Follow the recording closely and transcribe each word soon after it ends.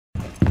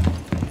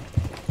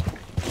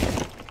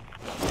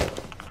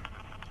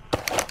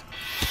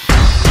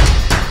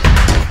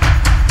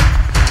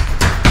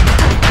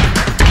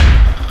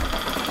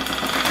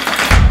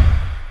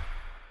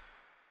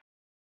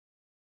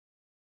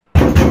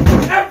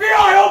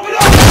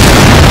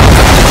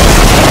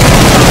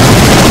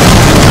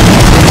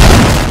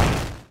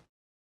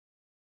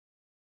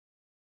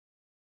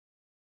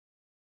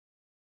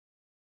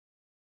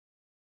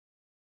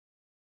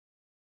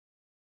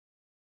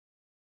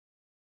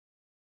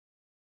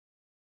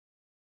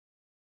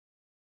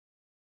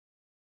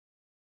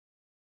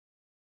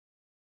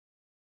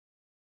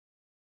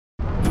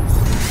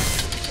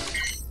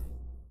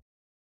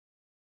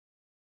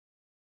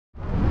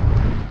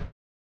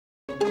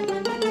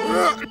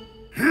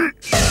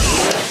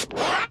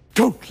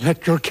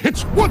let your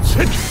kids what's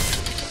it?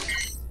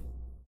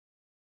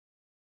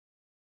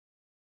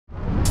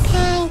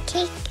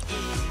 Pancake.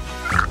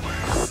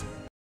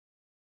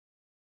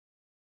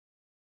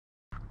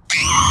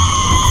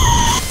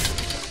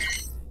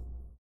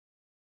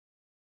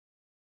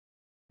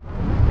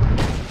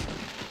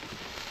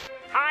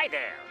 Hi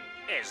there.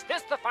 Is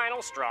this the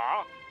final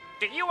straw?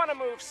 Do you want to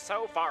move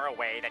so far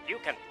away that you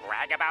can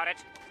brag about it?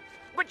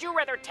 Would you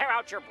rather tear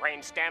out your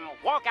brainstem,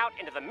 walk out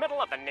into the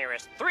middle of the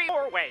nearest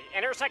 3-4-way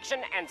intersection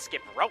and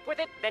skip rope with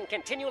it, than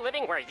continue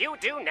living where you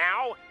do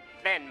now?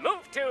 Then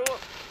move to...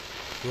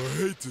 I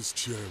hate this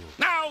channel.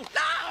 No!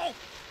 No!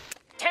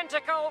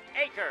 Tentacle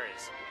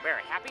Acres, where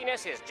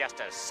happiness is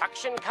just a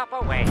suction cup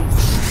away.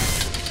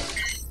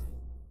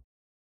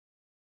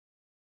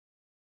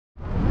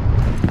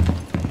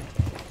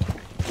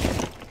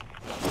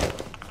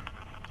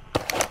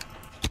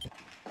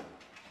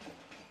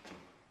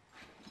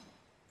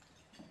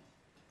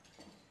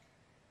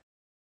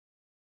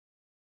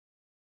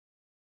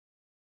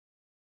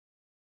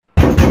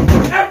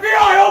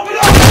 FBI, open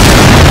up!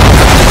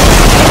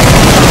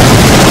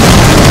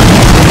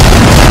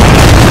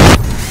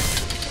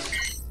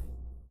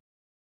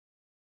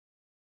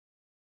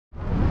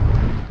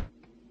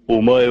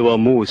 お前は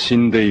もう死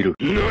んでいる。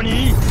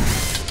何？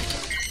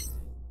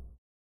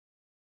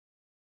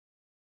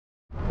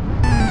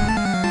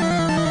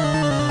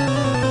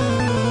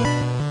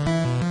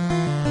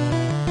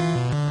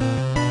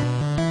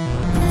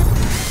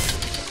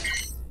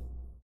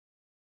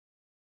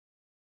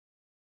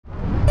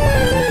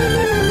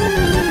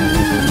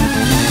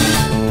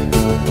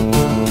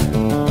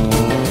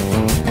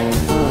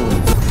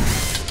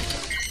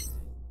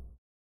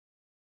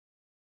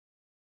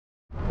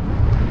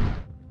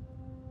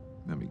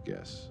 Let me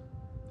guess.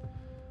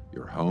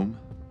 You're home?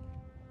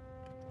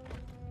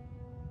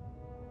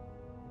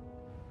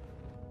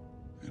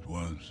 It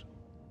was.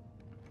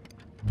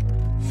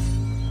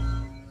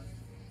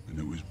 And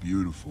it was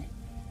beautiful.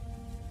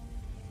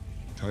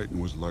 Titan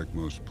was like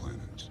most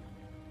planets.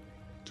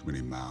 Too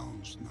many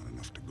mouths, not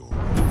enough to go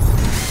around.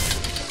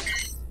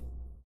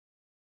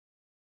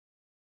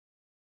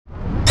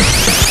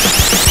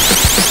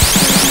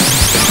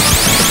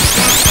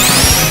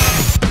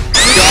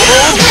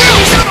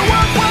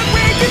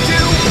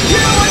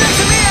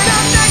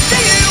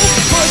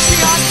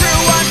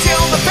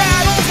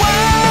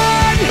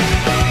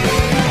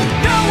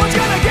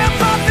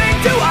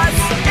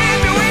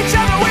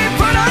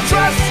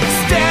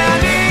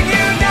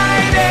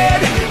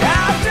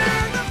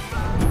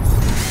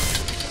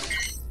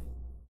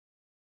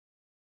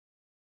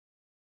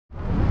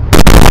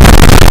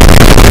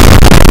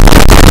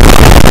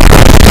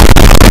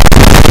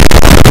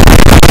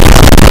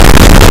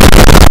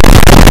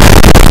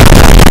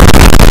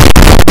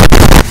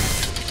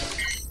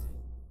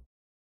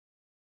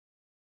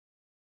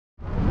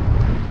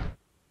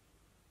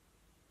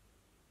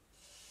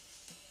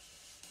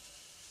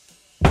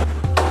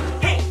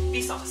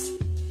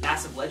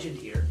 Massive legend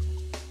here.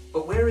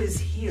 But where is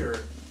here,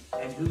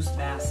 and whose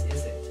mass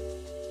is it?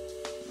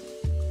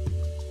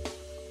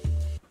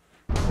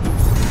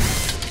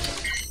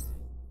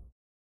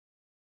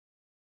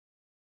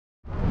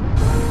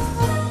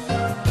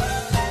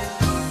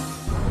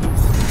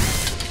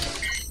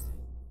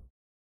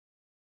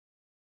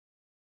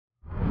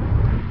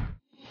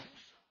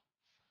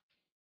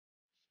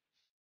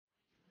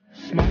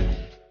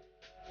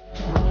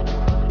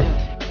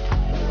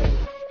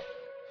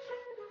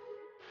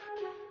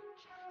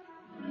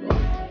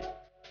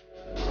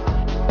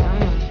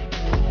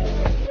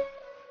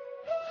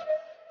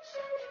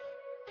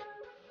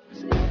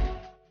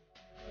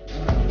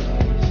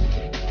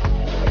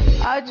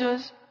 I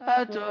just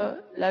had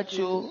to let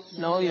you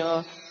know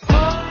you're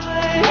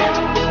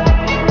mine.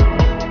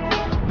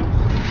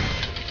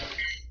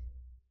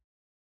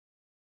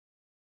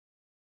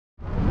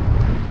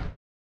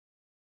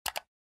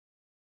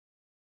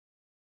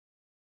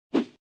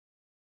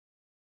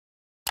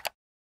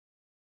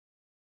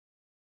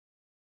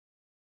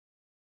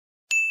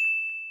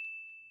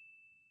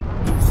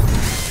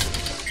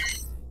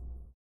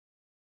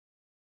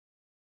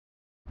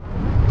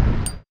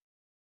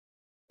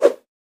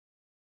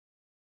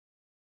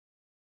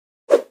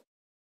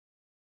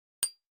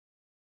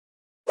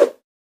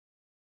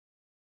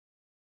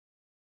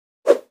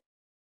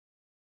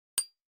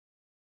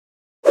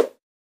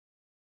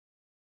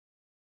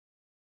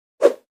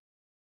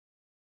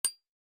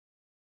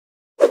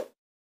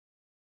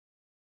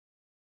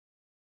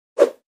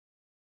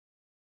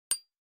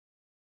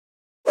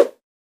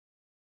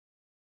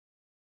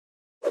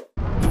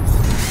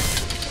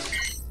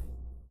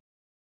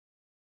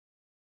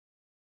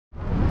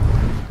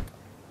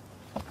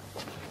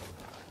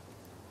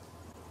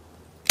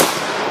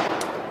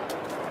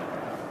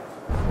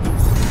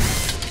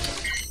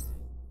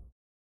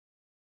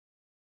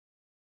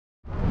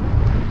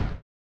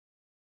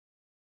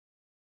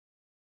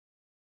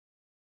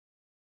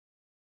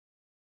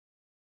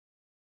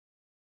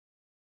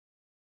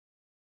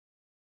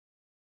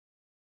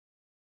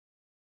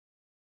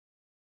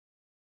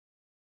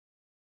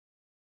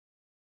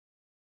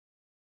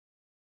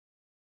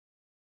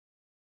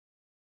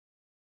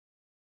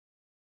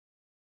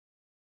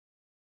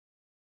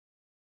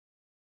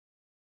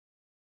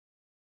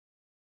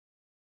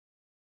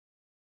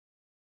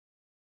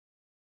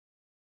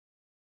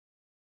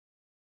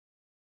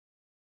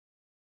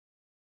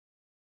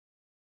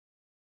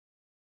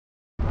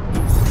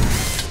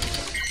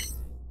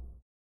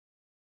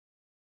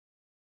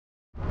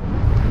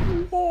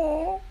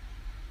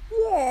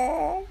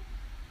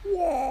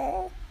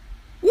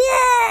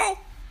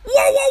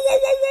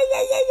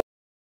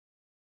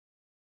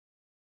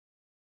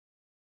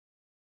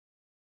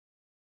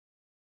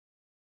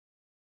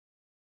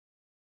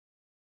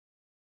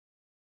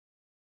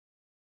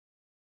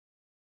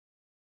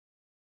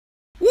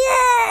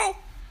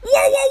 Whoa,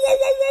 whoa, whoa,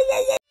 whoa, whoa,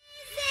 whoa, whoa!